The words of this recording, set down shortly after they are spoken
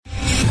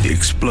the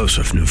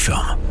explosive new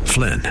film,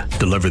 Flynn,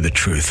 deliver the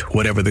truth,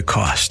 whatever the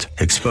cost.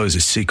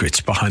 Exposes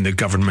secrets behind the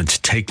government's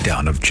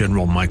takedown of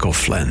General Michael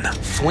Flynn.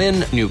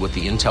 Flynn knew what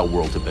the intel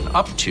world had been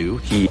up to.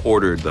 He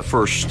ordered the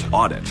first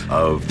audit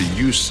of the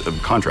use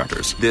of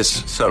contractors.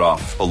 This set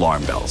off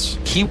alarm bells.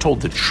 He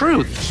told the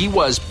truth. He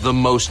was the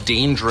most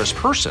dangerous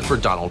person for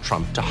Donald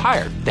Trump to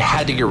hire. They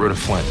had to get rid of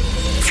Flynn.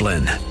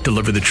 Flynn,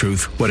 deliver the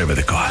truth, whatever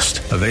the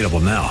cost. Available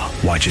now.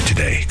 Watch it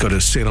today. Go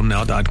to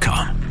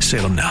salemnow.com.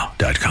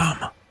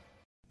 salemnow.com.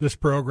 This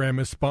program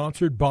is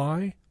sponsored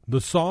by the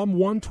Psalm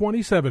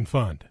 127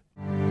 Fund.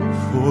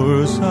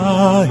 For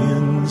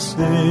Zion's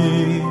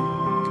sake,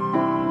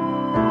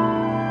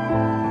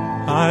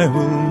 I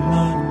will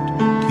not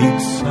keep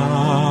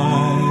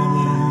silent.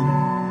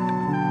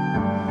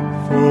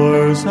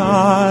 For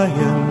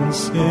Zion's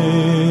sake,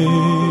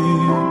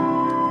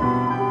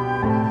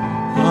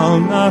 I'll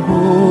not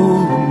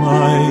hold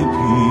my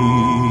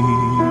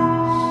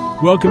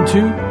peace. Welcome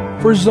to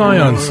For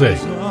Zion's Sake.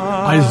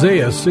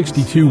 Isaiah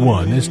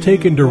 62:1 is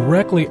taken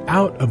directly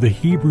out of the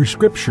Hebrew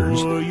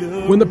Scriptures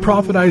when the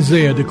prophet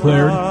Isaiah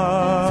declared,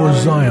 "For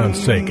Zion's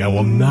sake I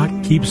will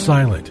not keep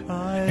silent,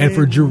 and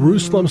for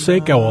Jerusalem's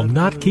sake I will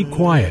not keep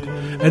quiet,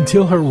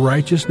 until her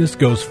righteousness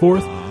goes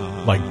forth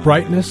like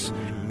brightness,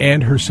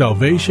 and her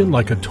salvation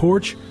like a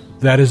torch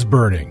that is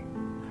burning."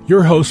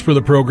 Your hosts for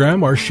the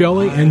program are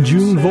Shelley and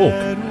June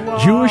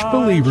Volk, Jewish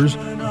believers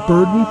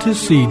burdened to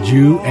see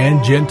Jew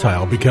and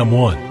Gentile become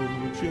one.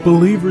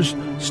 Believers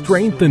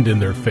strengthened in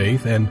their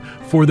faith and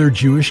for their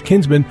Jewish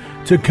kinsmen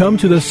to come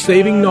to the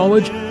saving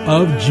knowledge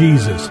of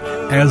Jesus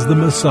as the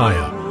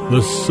Messiah,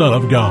 the Son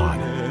of God.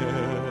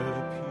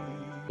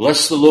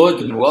 Bless the Lord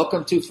and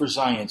welcome to For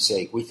Zion's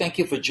Sake. We thank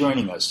you for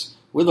joining us.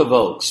 We're the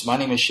Volks. My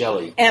name is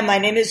Shelley. And my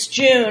name is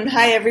June.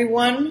 Hi,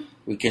 everyone.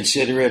 We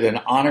consider it an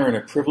honor and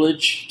a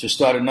privilege to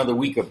start another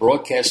week of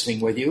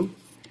broadcasting with you.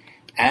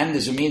 And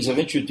as a means of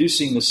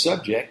introducing the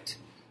subject,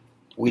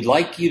 we'd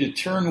like you to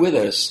turn with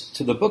us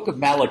to the book of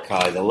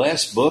Malachi, the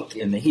last book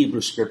in the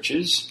Hebrew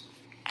Scriptures.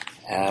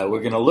 We're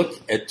going to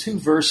look at two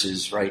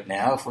verses right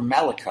now from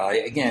Malachi,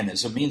 again,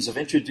 as a means of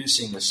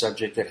introducing the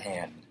subject at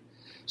hand.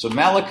 So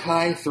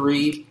Malachi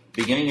 3,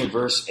 beginning at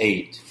verse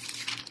 8.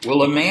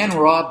 Will a man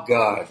rob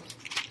God?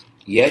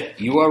 Yet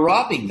you are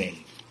robbing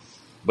me.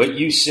 But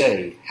you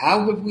say,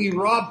 how have we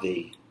robbed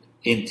thee?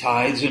 In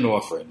tithes and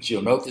offerings.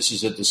 You'll note this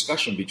is a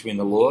discussion between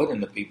the Lord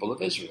and the people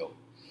of Israel.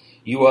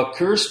 You are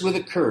cursed with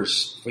a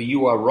curse, for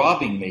you are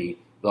robbing me,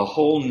 the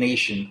whole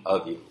nation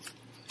of you.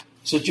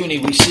 So, Junie,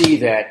 we see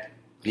that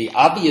the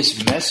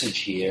obvious message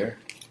here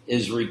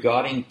is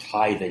regarding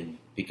tithing,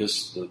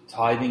 because the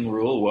tithing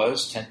rule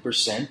was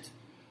 10%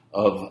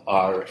 of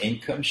our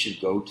income should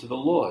go to the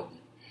Lord.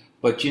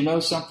 But you know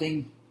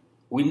something?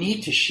 We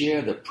need to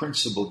share the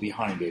principle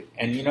behind it.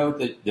 And you know,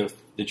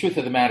 the truth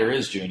of the matter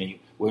is, Junie,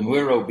 when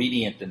we're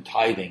obedient and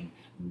tithing,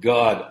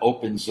 God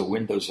opens the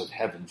windows of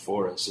heaven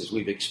for us, as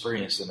we've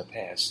experienced in the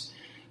past.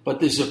 But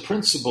there's a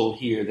principle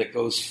here that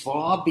goes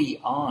far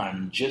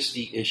beyond just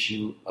the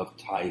issue of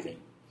tithing.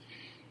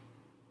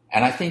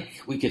 And I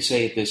think we could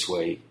say it this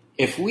way.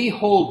 If we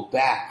hold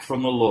back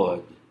from the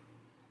Lord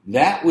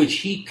that which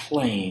he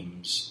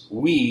claims,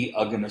 we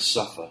are going to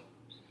suffer.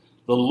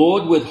 The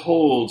Lord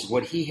withholds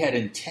what he had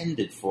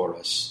intended for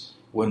us.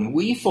 When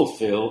we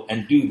fulfill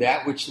and do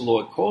that which the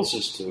Lord calls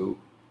us to,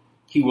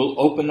 he will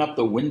open up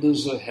the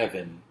windows of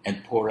heaven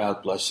and pour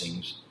out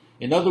blessings.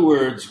 In other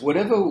words,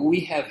 whatever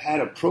we have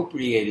had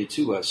appropriated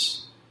to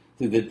us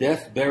through the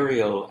death,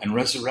 burial, and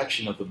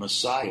resurrection of the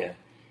Messiah,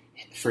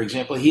 for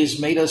example, he has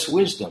made us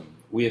wisdom.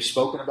 We have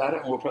spoken about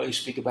it, and we'll probably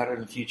speak about it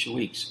in future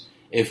weeks.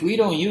 If we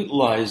don't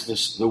utilize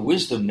the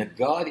wisdom that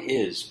God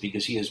is,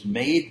 because he has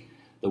made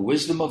the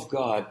wisdom of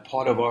God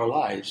part of our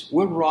lives,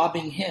 we're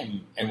robbing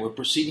him, and we're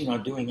proceeding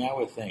on doing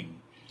our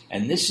thing.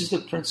 And this is the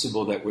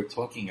principle that we're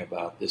talking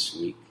about this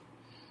week.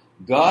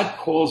 God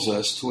calls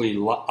us to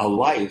a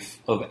life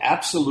of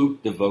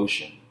absolute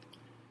devotion.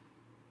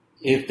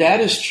 If that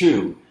is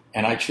true,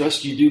 and I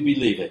trust you do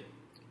believe it,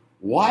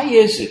 why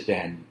is it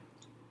then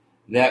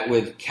that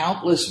with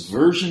countless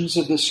versions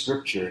of the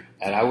Scripture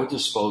at our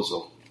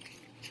disposal,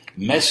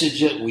 message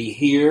that we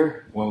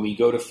hear when we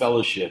go to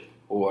fellowship,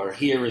 or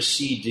hear a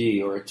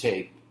CD or a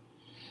tape,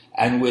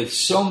 and with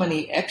so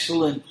many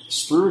excellent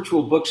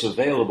spiritual books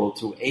available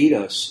to aid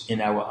us in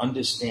our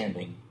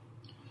understanding,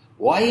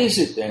 why is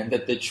it then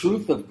that the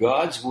truth of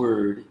God's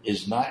Word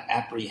is not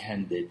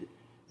apprehended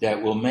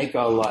that will make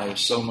our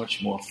lives so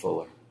much more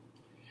fuller?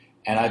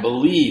 And I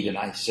believe, and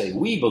I say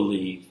we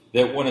believe,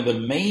 that one of the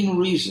main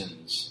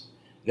reasons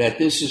that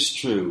this is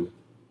true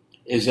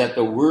is that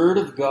the Word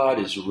of God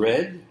is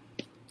read,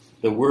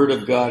 the Word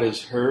of God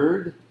is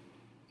heard,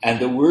 and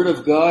the Word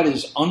of God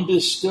is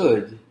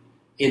understood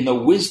in the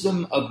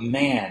wisdom of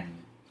man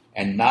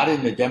and not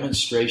in the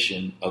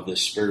demonstration of the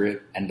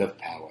Spirit and of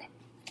power.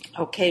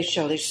 Okay,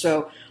 Shelley,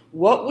 so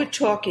what we're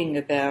talking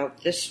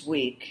about this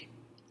week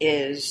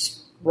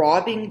is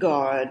robbing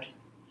God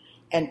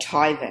and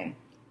tithing.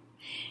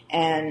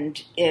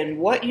 And in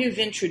what you've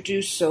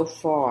introduced so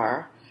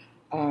far,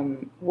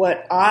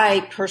 what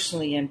I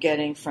personally am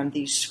getting from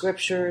these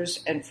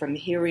scriptures and from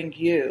hearing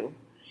you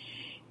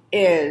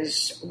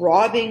is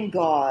robbing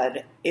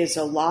God is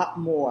a lot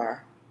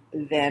more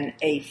than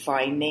a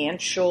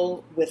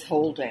financial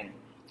withholding.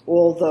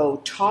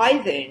 Although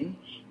tithing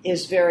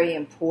is very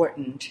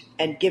important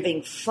and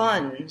giving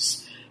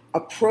funds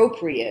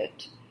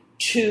appropriate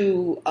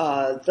to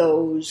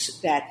those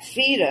that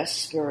feed us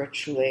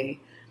spiritually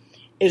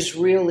is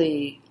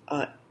really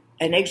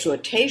an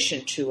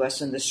exhortation to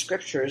us in the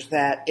scriptures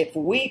that if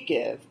we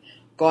give,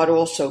 God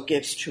also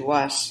gives to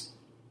us.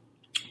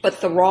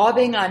 But the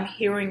robbing I'm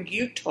hearing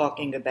you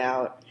talking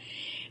about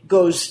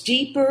goes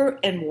deeper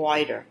and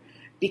wider,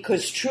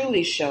 because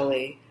truly,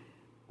 Shelley,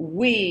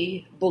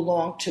 we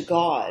belong to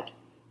God.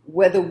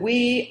 Whether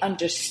we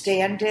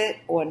understand it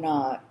or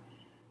not,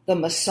 the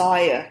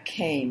Messiah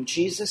came,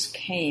 Jesus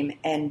came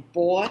and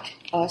bought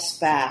us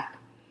back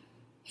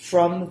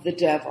from the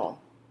devil.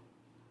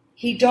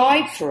 He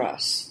died for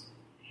us.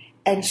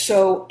 And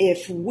so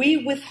if we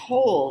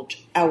withhold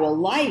our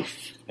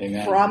life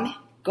Amen. from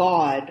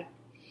God,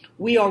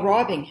 we are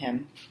robbing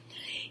him.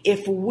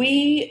 If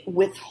we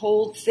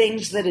withhold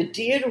things that are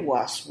dear to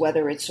us,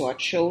 whether it's our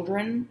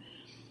children,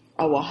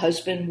 our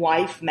husband,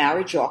 wife,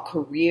 marriage, our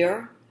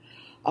career,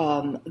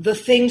 the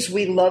things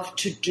we love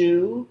to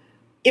do,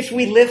 if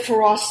we live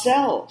for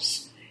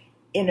ourselves,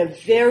 in a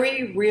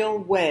very real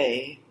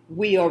way,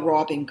 we are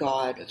robbing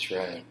God. That's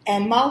right.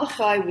 And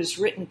Malachi was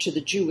written to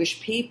the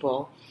Jewish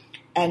people,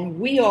 and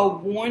we are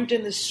warned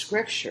in the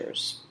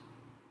scriptures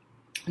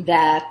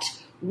that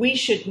we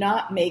should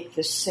not make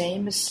the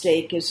same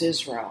mistake as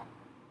Israel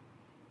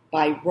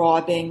by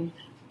robbing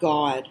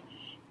God.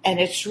 And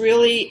it's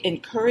really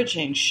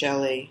encouraging,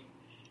 Shelley,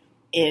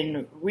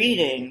 in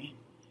reading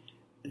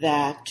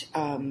that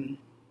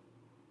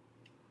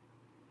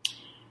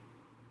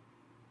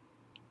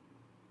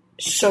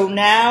so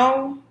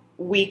now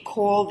we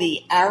call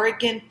the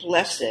arrogant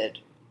blessed.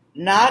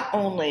 Not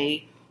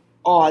only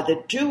are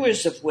the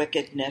doers of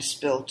wickedness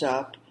built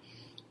up,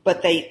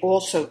 but they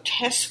also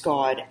test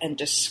God and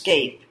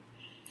escape.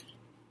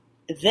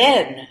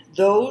 Then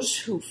those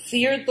who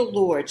feared the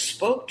Lord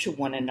spoke to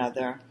one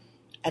another,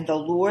 and the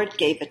Lord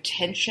gave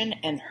attention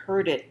and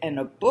heard it, and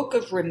a book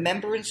of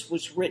remembrance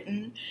was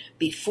written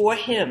before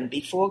him,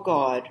 before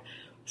God,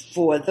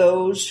 for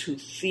those who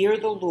fear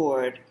the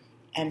Lord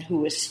and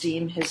who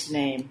esteem his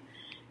name.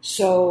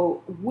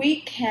 So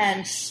we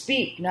can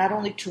speak not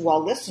only to our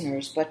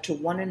listeners, but to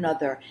one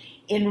another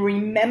in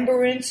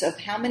remembrance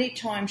of how many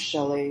times,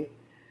 Shelley,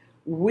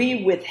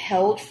 we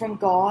withheld from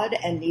God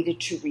and needed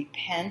to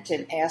repent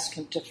and ask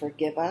him to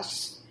forgive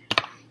us,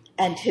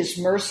 and his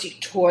mercy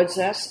towards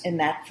us in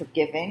that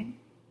forgiving.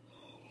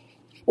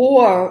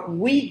 Or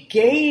we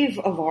gave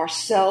of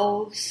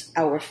ourselves,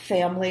 our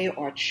family,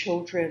 our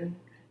children,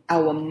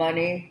 our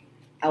money,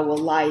 our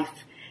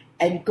life,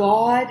 and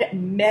God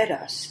met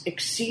us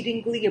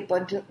exceedingly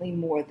abundantly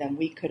more than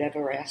we could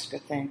ever ask or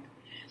think.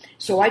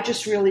 So I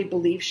just really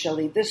believe,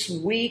 Shelley, this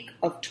week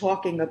of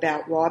talking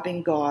about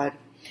robbing God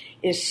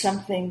is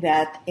something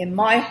that in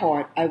my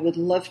heart I would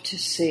love to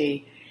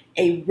see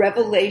a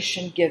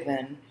revelation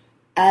given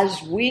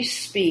as we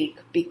speak,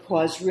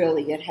 because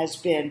really it has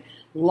been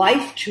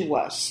life to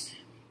us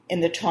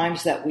in the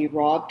times that we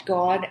robbed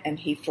God and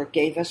he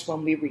forgave us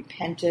when we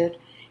repented,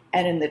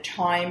 and in the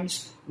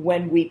times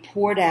when we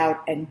poured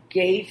out and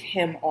gave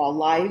him our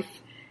life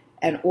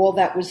and all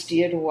that was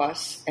dear to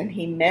us, and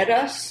he met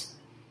us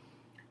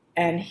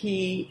and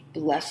he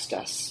blessed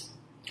us.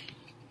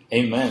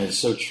 Amen. It's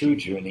so true,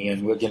 Junie,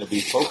 and we're going to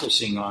be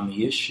focusing on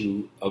the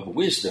issue of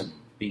wisdom,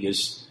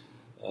 because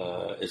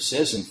it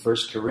says in 1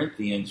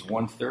 Corinthians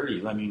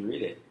 1:30, let me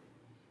read it.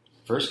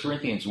 1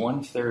 Corinthians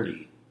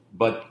 1:30,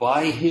 but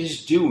by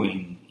his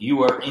doing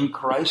you are in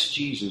Christ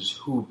Jesus,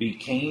 who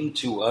became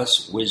to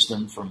us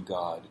wisdom from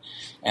God.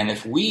 And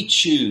if we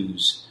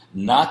choose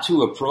not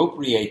to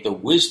appropriate the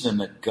wisdom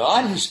that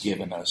God has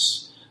given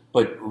us,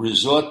 but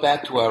resort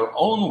back to our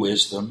own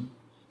wisdom,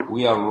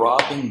 we are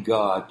robbing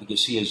God,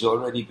 because he has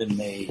already been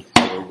made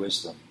our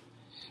wisdom.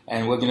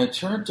 And we're going to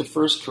turn to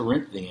 1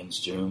 Corinthians,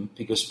 June,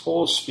 because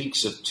Paul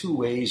speaks of two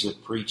ways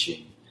of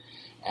preaching.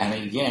 And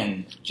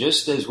again,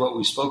 just as what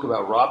we spoke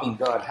about robbing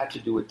God had to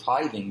do with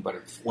tithing, but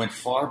it went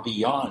far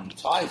beyond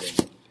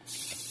tithing,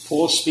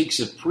 Paul speaks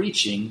of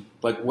preaching,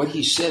 but what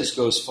he says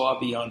goes far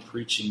beyond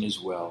preaching as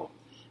well.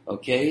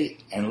 Okay?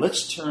 And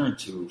let's turn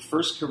to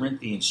 1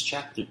 Corinthians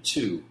chapter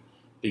 2,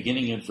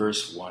 beginning at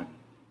verse 1.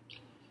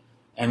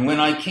 And when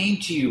I came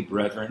to you,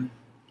 brethren,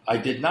 I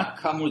did not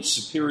come with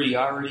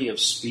superiority of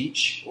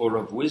speech or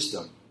of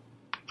wisdom,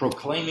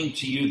 proclaiming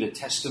to you the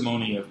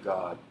testimony of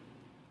God.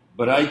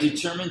 But I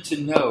determined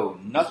to know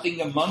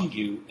nothing among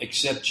you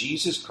except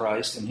Jesus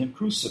Christ and him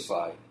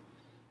crucified.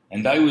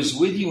 And I was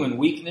with you in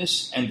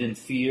weakness and in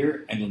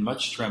fear and in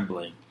much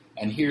trembling.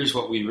 And here's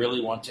what we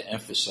really want to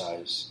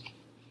emphasize.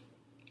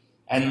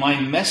 And my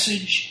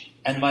message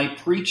and my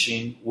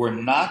preaching were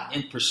not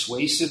in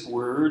persuasive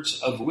words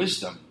of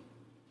wisdom,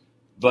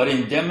 but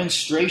in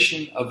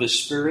demonstration of the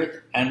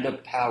Spirit and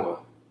of power,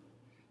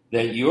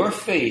 that your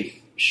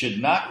faith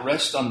should not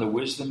rest on the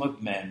wisdom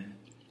of men,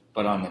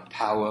 but on the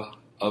power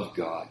of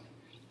God.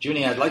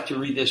 Junie, I'd like to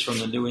read this from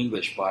the New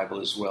English Bible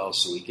as well,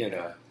 so we get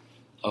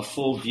a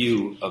full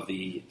view of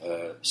the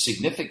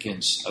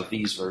significance of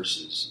these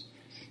verses.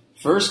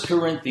 1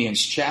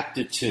 Corinthians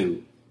chapter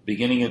 2,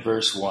 beginning at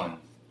verse 1.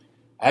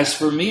 As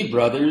for me,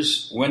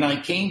 brothers, when I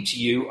came to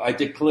you, I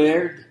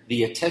declared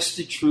the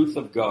attested truth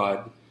of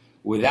God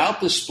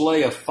without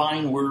display of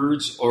fine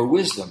words or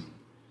wisdom.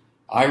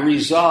 I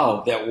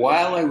resolved that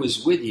while I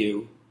was with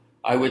you,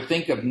 I would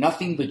think of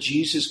nothing but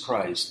Jesus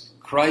Christ,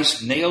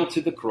 Christ nailed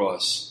to the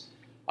cross.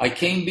 I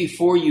came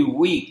before you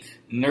weak,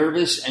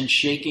 nervous, and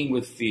shaking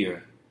with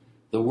fear.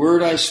 The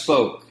word I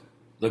spoke,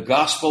 the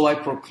gospel I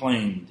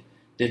proclaimed,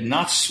 did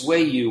not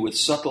sway you with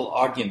subtle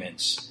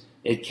arguments.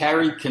 It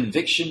carried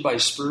conviction by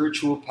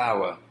spiritual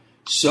power,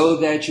 so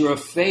that your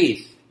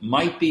faith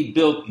might be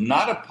built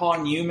not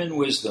upon human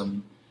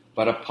wisdom,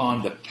 but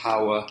upon the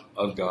power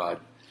of God.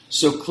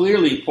 So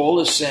clearly,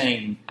 Paul is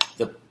saying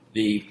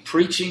the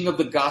preaching of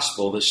the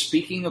gospel, the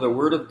speaking of the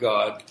word of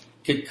God,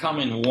 could come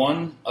in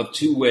one of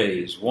two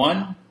ways.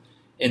 One,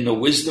 in the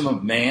wisdom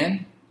of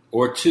man,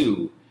 or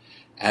two,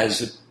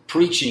 as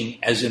preaching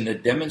as in the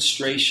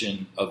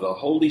demonstration of the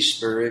Holy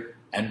Spirit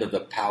and of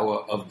the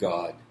power of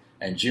God.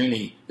 And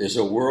Junie, there's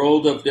a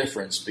world of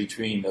difference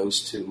between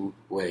those two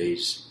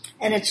ways.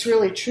 And it's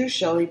really true,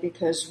 Shelley,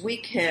 because we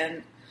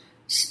can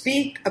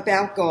speak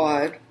about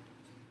God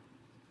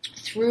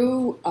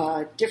through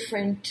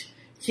different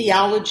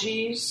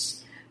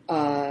theologies.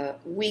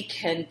 We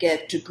can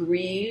get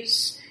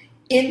degrees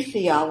in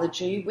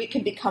theology. We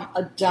can become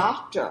a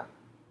doctor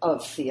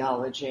of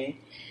theology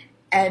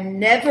and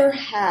never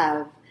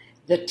have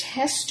the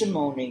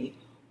testimony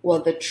or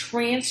the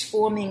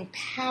transforming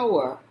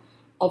power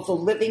of the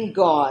living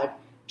God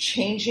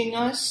changing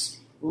us,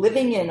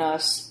 living in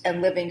us,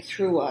 and living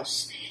through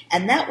us.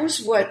 And that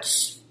was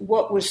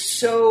what was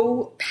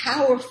so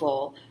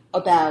powerful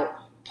about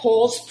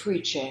Paul's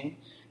preaching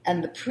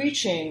and the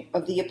preaching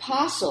of the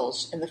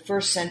apostles in the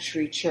first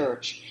century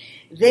church.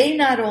 They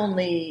not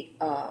only,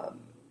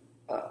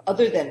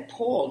 other than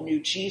Paul, knew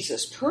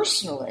Jesus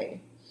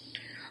personally,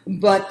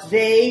 but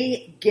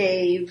they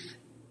gave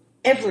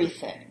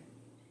everything,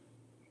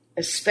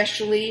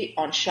 especially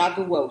on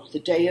Shavuot, the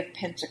day of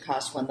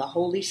Pentecost, when the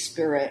Holy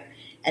Spirit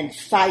and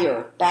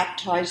fire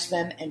baptized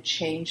them and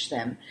changed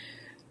them.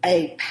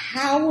 A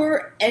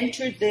power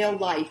entered their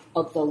life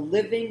of the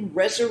living,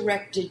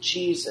 resurrected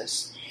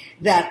Jesus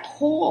that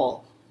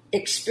Paul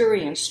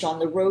experienced on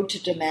the road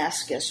to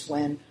Damascus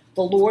when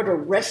the Lord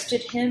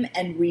arrested him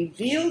and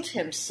revealed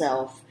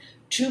himself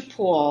to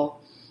Paul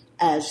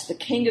as the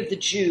King of the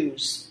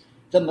Jews,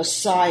 the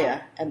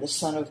Messiah, and the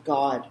Son of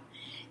God.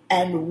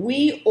 And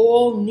we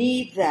all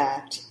need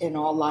that in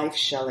our life,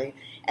 Shelley.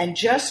 And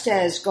just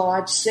as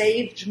God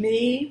saved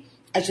me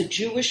as a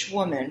Jewish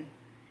woman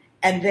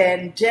and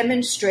then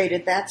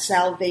demonstrated that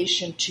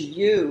salvation to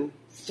you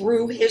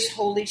through his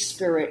Holy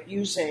Spirit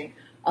using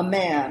a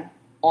man,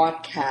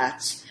 Art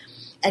Katz,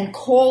 and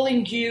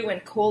calling you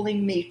and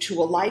calling me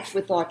to a life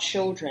with our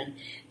children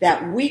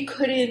that we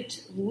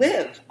couldn't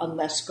live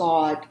unless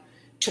God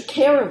took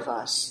care of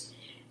us.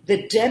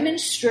 The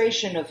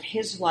demonstration of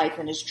his life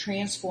and his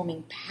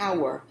transforming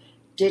power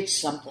did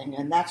something,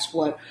 and that's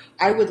what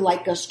I would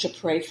like us to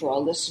pray for our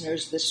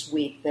listeners this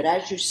week, that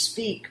as you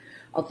speak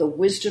of the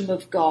wisdom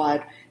of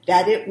God,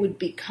 that it would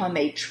become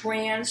a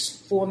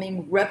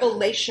transforming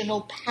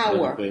revelational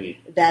power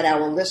that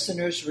our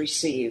listeners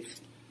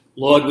receive.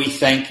 Lord, we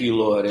thank you,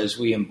 Lord, as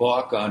we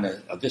embark on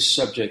this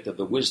subject of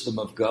the wisdom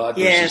of God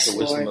versus the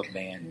wisdom of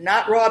man.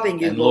 Not robbing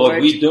you, and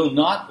Lord, we do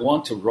not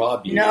want to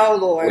rob you. No,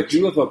 Lord. What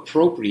you have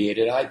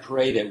appropriated, I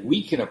pray that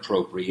we can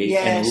appropriate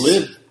and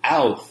live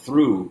out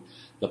through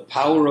the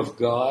power of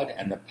God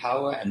and the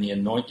power and the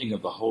anointing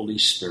of the Holy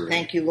Spirit.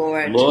 Thank you,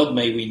 Lord. Lord,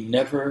 may we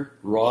never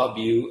rob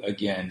you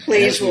again. Please,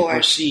 and as Lord. we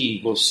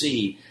proceed, we'll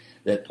see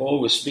that Paul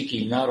was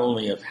speaking not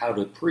only of how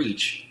to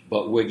preach,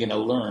 but we're going to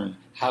learn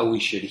how we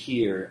should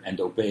hear and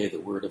obey the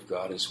word of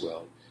God as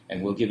well.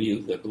 And we'll give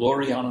you the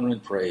glory, honor,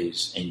 and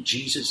praise in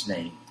Jesus'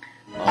 name.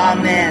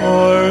 Amen.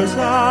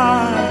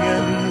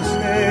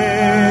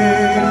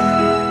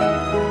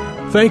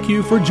 Thank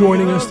you for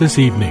joining us this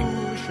evening.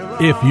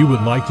 If you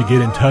would like to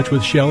get in touch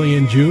with Shelley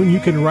and June, you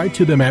can write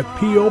to them at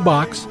P.O.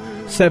 Box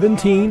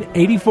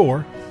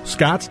 1784,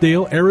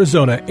 Scottsdale,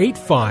 Arizona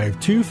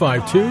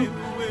 85252.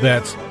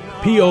 That's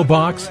P.O.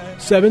 Box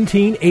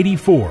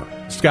 1784,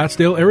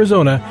 Scottsdale,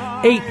 Arizona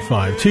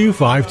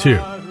 85252.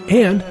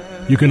 And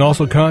you can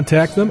also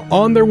contact them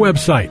on their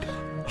website,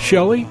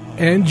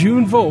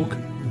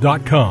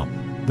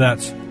 ShelleyandJuneVolk.com.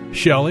 That's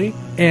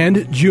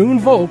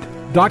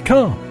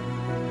ShelleyandJuneVolk.com.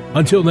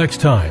 Until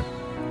next time,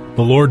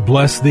 the Lord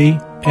bless thee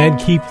and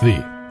keep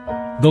thee.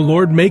 The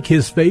Lord make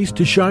his face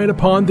to shine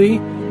upon thee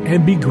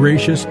and be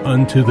gracious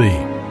unto thee.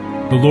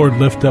 The Lord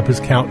lift up his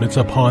countenance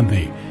upon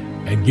thee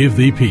and give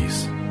thee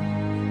peace.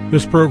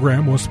 This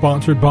program was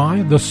sponsored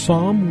by the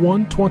Psalm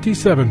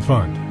 127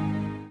 Fund.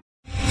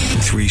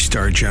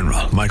 3-star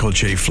general Michael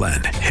J.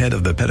 Flynn, head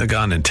of the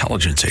Pentagon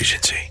Intelligence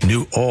Agency,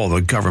 knew all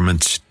the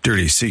government's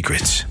dirty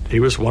secrets. He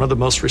was one of the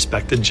most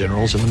respected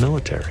generals in the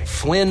military.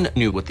 Flynn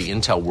knew what the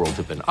intel world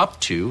had been up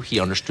to.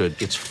 He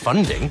understood its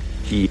funding.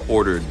 He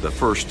ordered the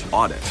first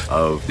audit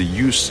of the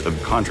use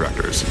of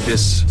contractors.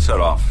 This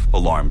set off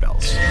alarm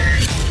bells.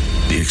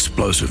 The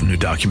explosive new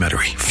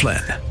documentary,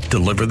 Flynn,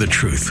 Deliver the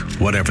Truth,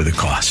 Whatever the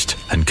Cost,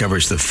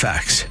 uncovers the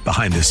facts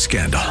behind this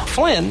scandal.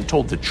 Flynn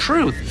told the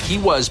truth. He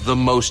was the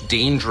most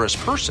dangerous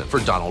person for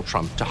Donald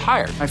Trump to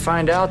hire. I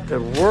find out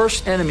the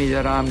worst enemy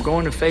that I'm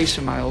going to face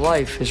in my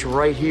life is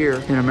right here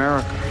in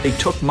America. They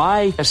took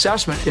my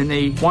assessment and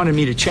they wanted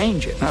me to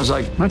change it. And I was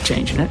like, I'm not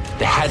changing it.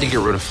 They had to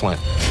get rid of Flynn.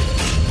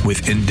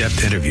 With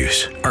in-depth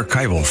interviews,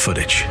 archival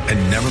footage,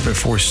 and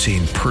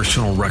never-before-seen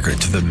personal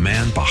records of the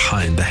man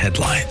behind the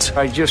headlines.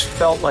 I just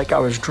felt like I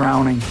was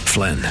drowning.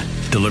 Flynn,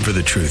 Deliver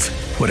the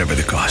Truth, Whatever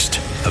the Cost.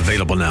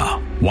 Available now.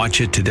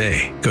 Watch it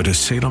today. Go to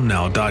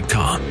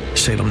salemnow.com.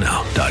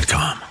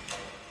 salemnow.com.